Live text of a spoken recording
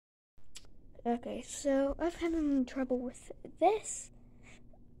Okay, so I've having trouble with this.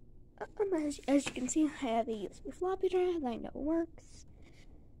 As you can see, I have a USB floppy drive that I know works.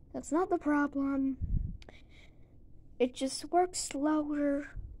 That's not the problem. It just works slower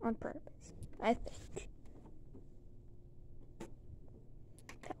on purpose, I think.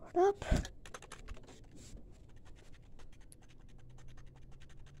 Power it up.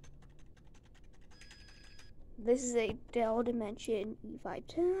 This is a Dell Dimension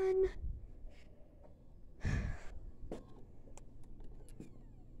E510.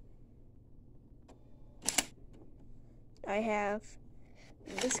 I have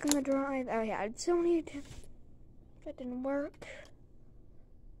this on the drive. I had Sony. That didn't work.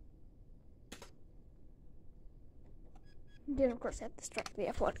 Then of course I have to start the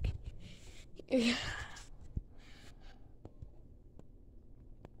F1.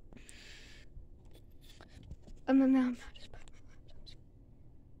 And then now I'm just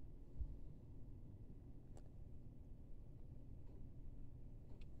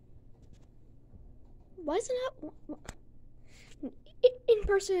why isn't that in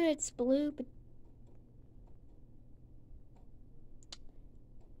person it's blue, but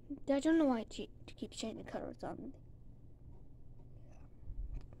I don't know why it keeps changing colors on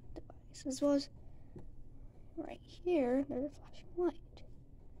the device. As well as right here, there's a flashing light.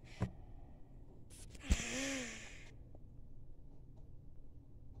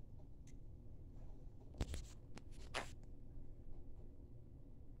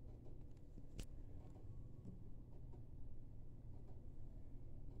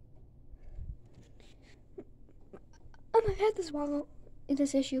 I've had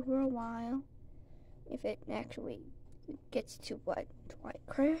this issue for a while. If it actually gets to why it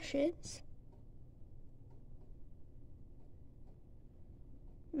crashes.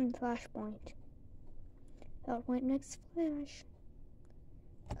 Flashpoint. PowerPoint next flash.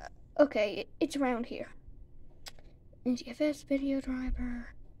 Okay, it's around here. NTFS video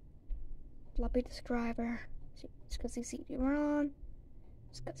driver. Floppy disk driver. SCSI CD-ROM.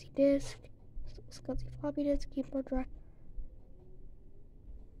 SCSI disk. SCSI floppy disk. Keyboard drive.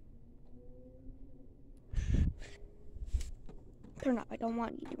 Turn off. I don't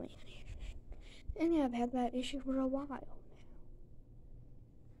want you doing anything. And yeah, I've had that issue for a while now.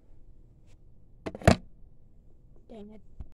 Dang it.